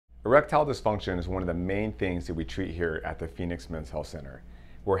Erectile dysfunction is one of the main things that we treat here at the Phoenix Men's Health Center.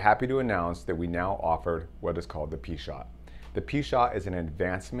 We're happy to announce that we now offer what is called the PShot. The PShot is an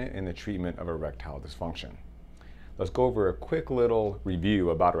advancement in the treatment of erectile dysfunction. Let's go over a quick little review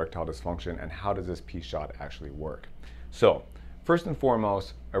about erectile dysfunction and how does this PShot actually work. So, first and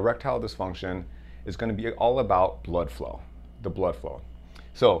foremost, erectile dysfunction is going to be all about blood flow, the blood flow.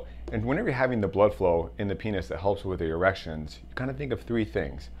 So, and whenever you're having the blood flow in the penis that helps with the erections, you kind of think of three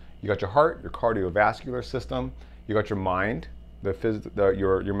things. You got your heart, your cardiovascular system, you got your mind,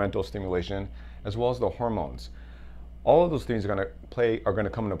 your mental stimulation, as well as the hormones. All of those things are going to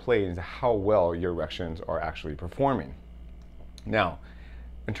come into play into how well your erections are actually performing. Now,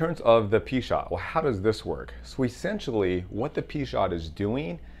 in terms of the PShot, well, how does this work? So essentially, what the PShot is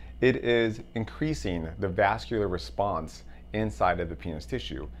doing, it is increasing the vascular response inside of the penis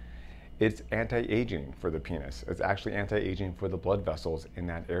tissue. It's anti-aging for the penis. It's actually anti-aging for the blood vessels in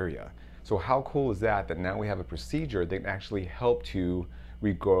that area. So how cool is that, that now we have a procedure that can actually help to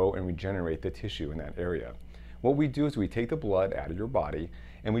regrow and regenerate the tissue in that area. What we do is we take the blood out of your body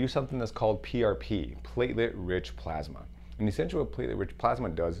and we do something that's called PRP, platelet-rich plasma. And essentially what platelet-rich plasma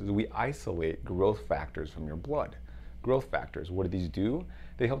does is we isolate growth factors from your blood. Growth factors, what do these do?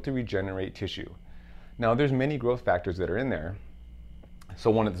 They help to regenerate tissue. Now there's many growth factors that are in there.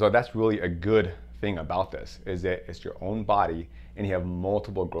 So that's really a good thing about this, is that it's your own body and you have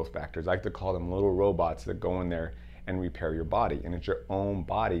multiple growth factors. I like to call them little robots that go in there and repair your body. And it's your own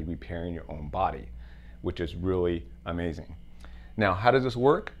body repairing your own body, which is really amazing. Now, how does this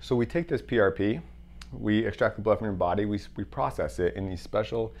work? So we take this PRP, we extract the blood from your body, we process it in these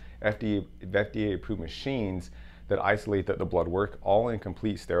special FDA approved machines that isolate the blood work, all in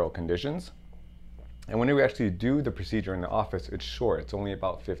complete sterile conditions. And when we actually do the procedure in the office, it's short. It's only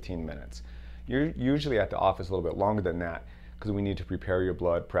about 15 minutes. You're usually at the office a little bit longer than that because we need to prepare your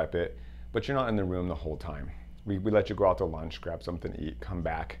blood, prep it, but you're not in the room the whole time. We let you go out to lunch, grab something to eat, come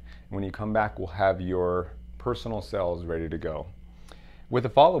back. And when you come back, we'll have your personal cells ready to go. With the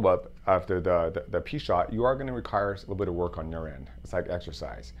follow-up after the PShot, you are going to require a little bit of work on your end. It's like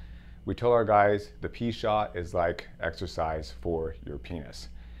exercise. We tell our guys the PShot is like exercise for your penis.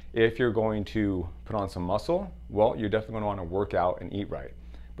 If you're going to put on some muscle, well, you're definitely going to want to work out and eat right.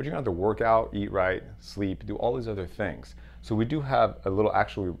 But you're going to have to work out, eat right, sleep, do all these other things. So we do have a little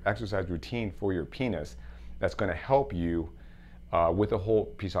actual exercise routine for your penis that's going to help you with the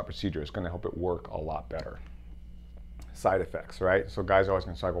whole PShot procedure. It's going to help it work a lot better. Side effects, right? So guys are always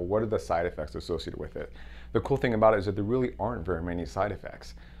going to say, well, what are the side effects associated with it? The cool thing about it is that there really aren't very many side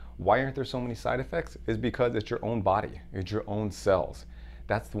effects. Why aren't there so many side effects? Is because it's your own body, it's your own cells.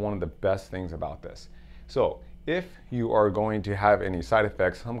 That's one of the best things about this. So if you are going to have any side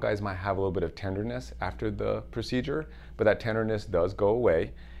effects, some guys might have a little bit of tenderness after the procedure, but that tenderness does go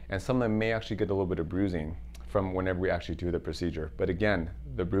away. And some of them may actually get a little bit of bruising from whenever we actually do the procedure. But again,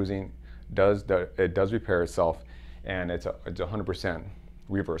 the bruising does repair itself, and it's 100%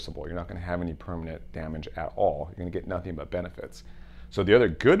 reversible. You're not going to have any permanent damage at all. You're going to get nothing but benefits. So the other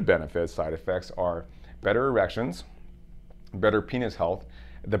good benefits, side effects, are better erections, better penis health.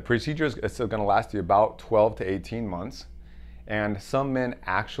 The procedure is still going to last you about 12 to 18 months, and some men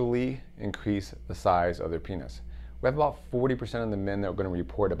actually increase the size of their penis. We have about 40% of the men that are going to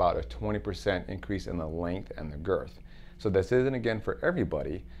report about a 20% increase in the length and the girth. So this isn't, again, for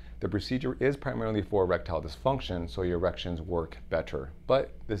everybody. The procedure is primarily for erectile dysfunction, so your erections work better.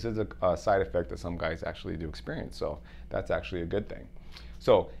 But this is a side effect that some guys actually do experience, so that's actually a good thing.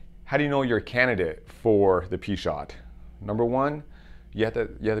 So how do you know you're a candidate for the PShot? Number one, you have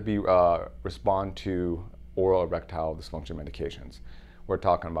to respond to oral erectile dysfunction medications. We're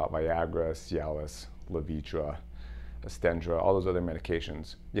talking about Viagra, Cialis, Levitra, Stendra, all those other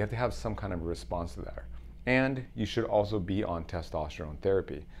medications. You have to have some kind of a response to that. And you should also be on testosterone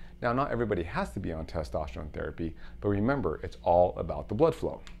therapy. Now, not everybody has to be on testosterone therapy, but remember, it's all about the blood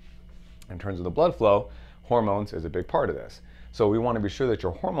flow. In terms of the blood flow, hormones is a big part of this. So we want to be sure that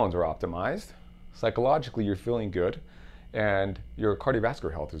your hormones are optimized, psychologically you're feeling good, and your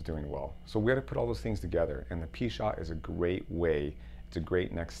cardiovascular health is doing well. So we got to put all those things together, and the PShot is a great way, it's a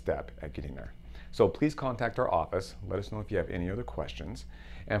great next step at getting there. So please contact our office, let us know if you have any other questions.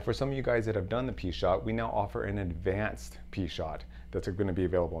 And for some of you guys that have done the PShot, we now offer an advanced PShot that's going to be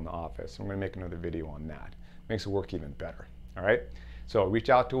available in the office. I'm going to make another video on that. Makes it work even better, all right? So reach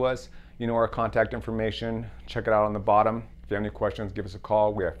out to us, you know our contact information, check it out on the bottom. If you have any questions, give us a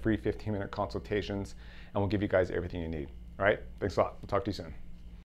call. We have free 15-minute consultations, and we'll give you guys everything you need. All right, thanks a lot. We'll talk to you soon.